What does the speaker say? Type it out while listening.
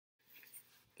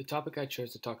The topic I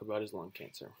chose to talk about is lung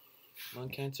cancer. Lung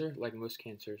cancer, like most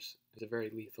cancers, is a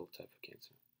very lethal type of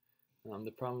cancer.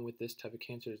 The problem with this type of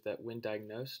cancer is that when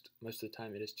diagnosed, most of the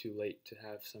time it is too late to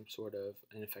have some sort of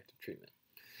an effective treatment.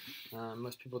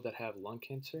 Most people that have lung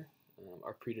cancer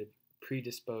are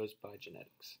predisposed by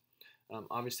genetics.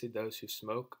 Obviously, those who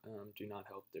smoke do not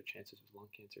help their chances with lung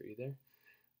cancer either.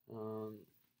 Um,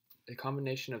 a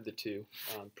combination of the two,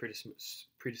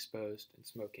 predisposed and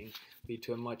smoking, lead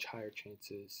to a much higher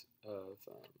chances of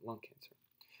lung cancer.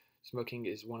 Smoking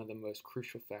is one of the most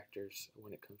crucial factors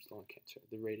when it comes to lung cancer.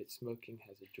 The rate of smoking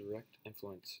has a direct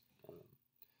influence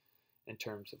in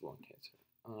terms of lung cancer.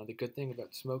 The good thing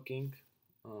about smoking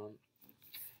um,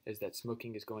 is that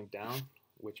smoking is going down,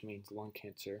 which means lung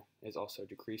cancer is also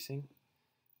decreasing.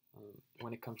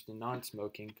 When it comes to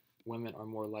non-smoking, women are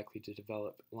more likely to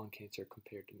develop lung cancer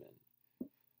compared to men.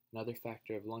 Another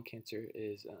factor of lung cancer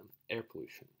is air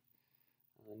pollution.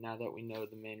 Now that we know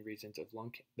the main reasons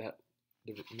lung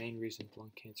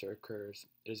cancer occurs,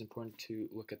 it is important to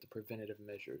look at the preventative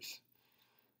measures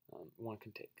one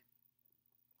can take.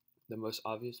 The most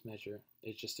obvious measure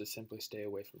is just to simply stay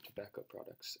away from tobacco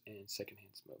products and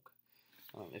secondhand smoke.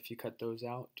 If you cut those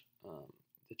out,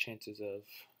 the chances of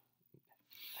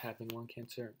having lung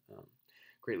cancer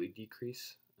greatly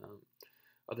decrease.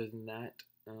 Other than that,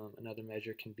 another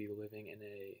measure can be living in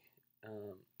a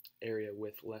area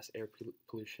with less air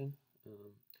pollution.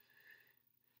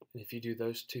 And if you do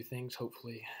those two things,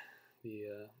 hopefully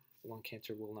the lung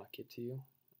cancer will not get to you.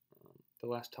 The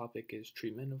last topic is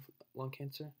treatment of lung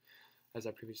cancer. As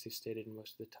I previously stated,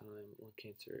 most of the time lung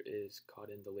cancer is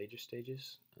caught in the later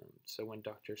stages. So when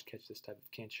doctors catch this type of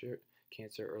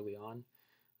cancer early on,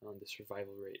 the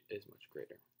survival rate is much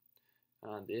greater.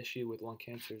 The issue with lung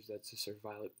cancer is that the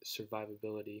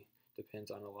survivability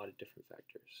depends on a lot of different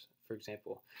factors. For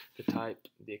example, the type,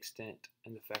 the extent,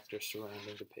 and the factors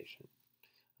surrounding the patient.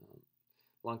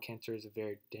 Lung cancer is a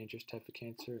very dangerous type of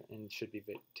cancer and should be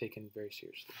taken very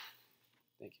seriously.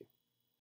 Thank you.